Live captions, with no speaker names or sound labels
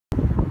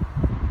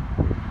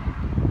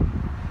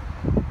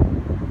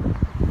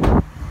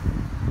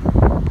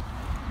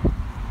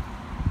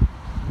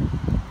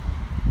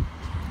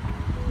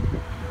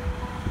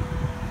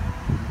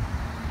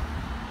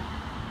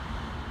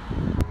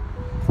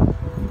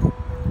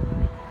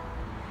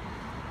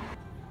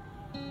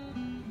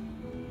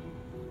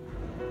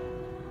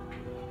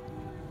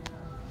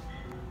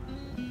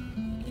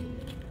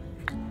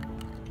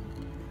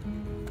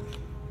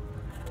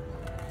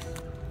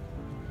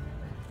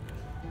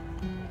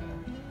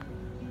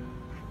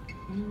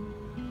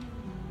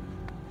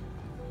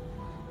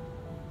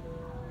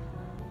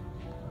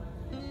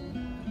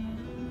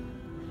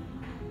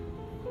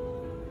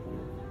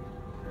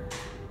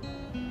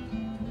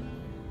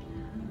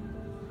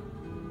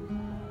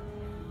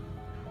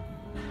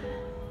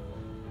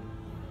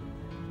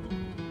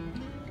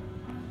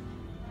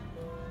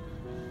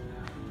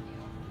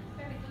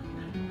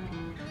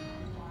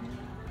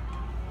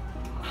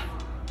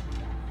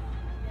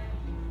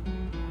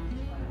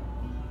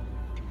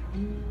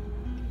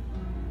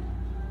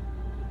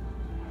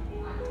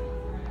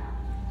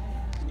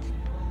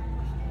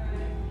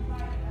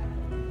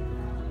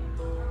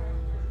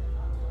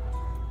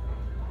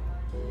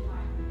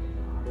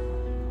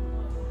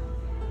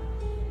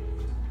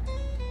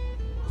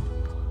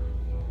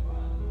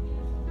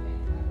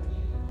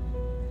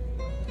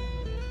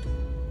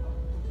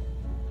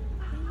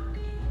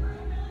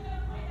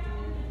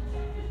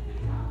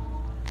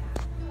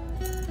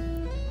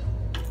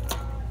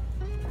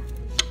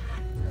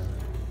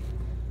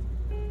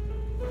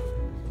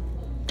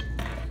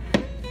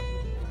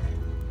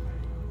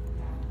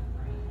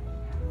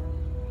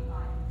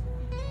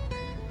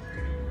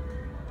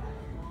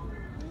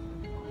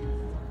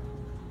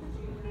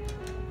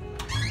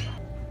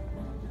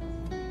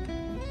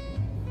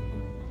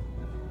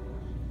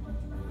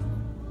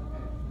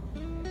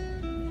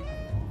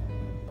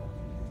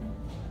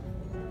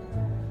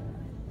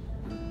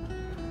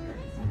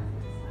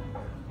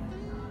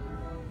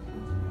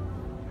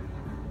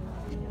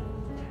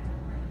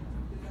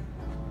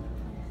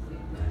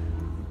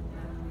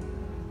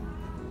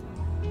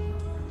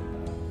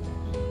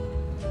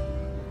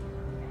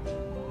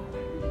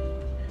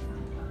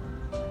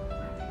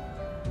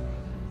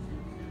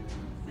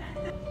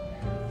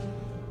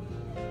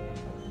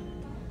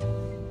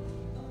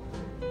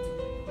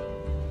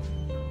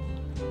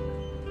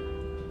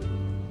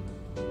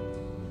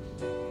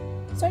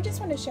So I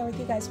just want to share with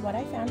you guys what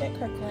I found at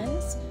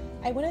Kirklands.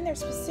 I went in there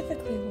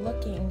specifically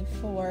looking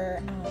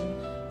for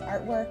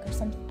artwork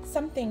or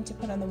something to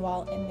put on the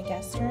wall in the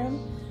guest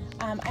room.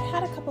 I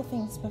had a couple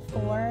things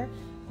before,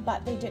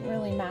 but they didn't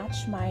really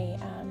match my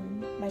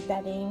my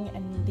bedding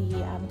and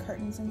the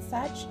curtains and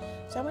such.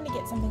 So I want to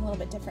get something a little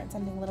bit different,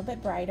 something a little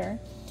bit brighter.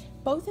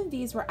 Both of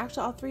these were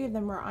actually, all three of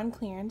them were on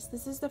clearance.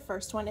 This is the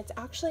first one. It's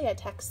actually a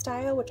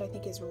textile, which I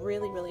think is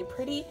really, really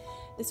pretty.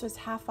 This was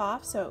half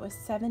off, so it was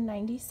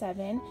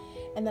 $7.97.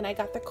 And then I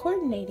got the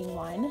coordinating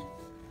one.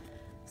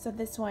 So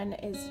this one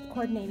is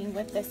coordinating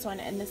with this one,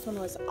 and this one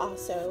was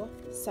also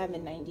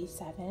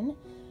 $7.97.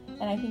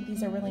 And I think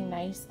these are really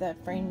nice. The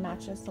frame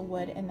matches the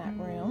wood in that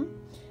room,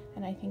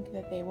 and I think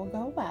that they will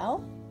go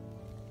well.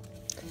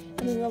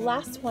 And then the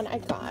last one I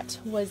got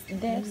was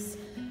this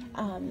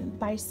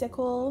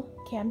bicycle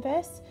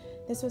canvas.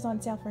 This was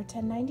on sale for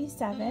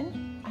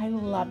 $10.97. I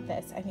love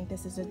this. I think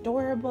this is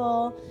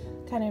adorable,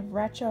 kind of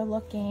retro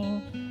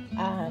looking,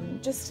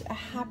 just a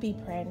happy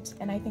print,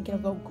 and I think it'll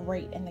go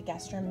great in the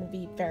guest room and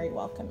be very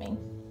welcoming.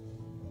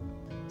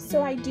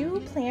 So I do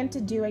plan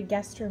to do a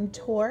guest room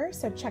tour,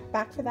 so check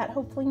back for that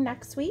hopefully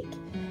next week.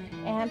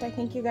 And I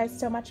thank you guys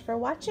so much for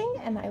watching,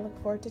 and I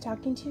look forward to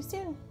talking to you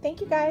soon.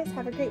 Thank you guys.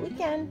 Have a great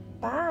weekend.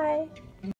 Bye.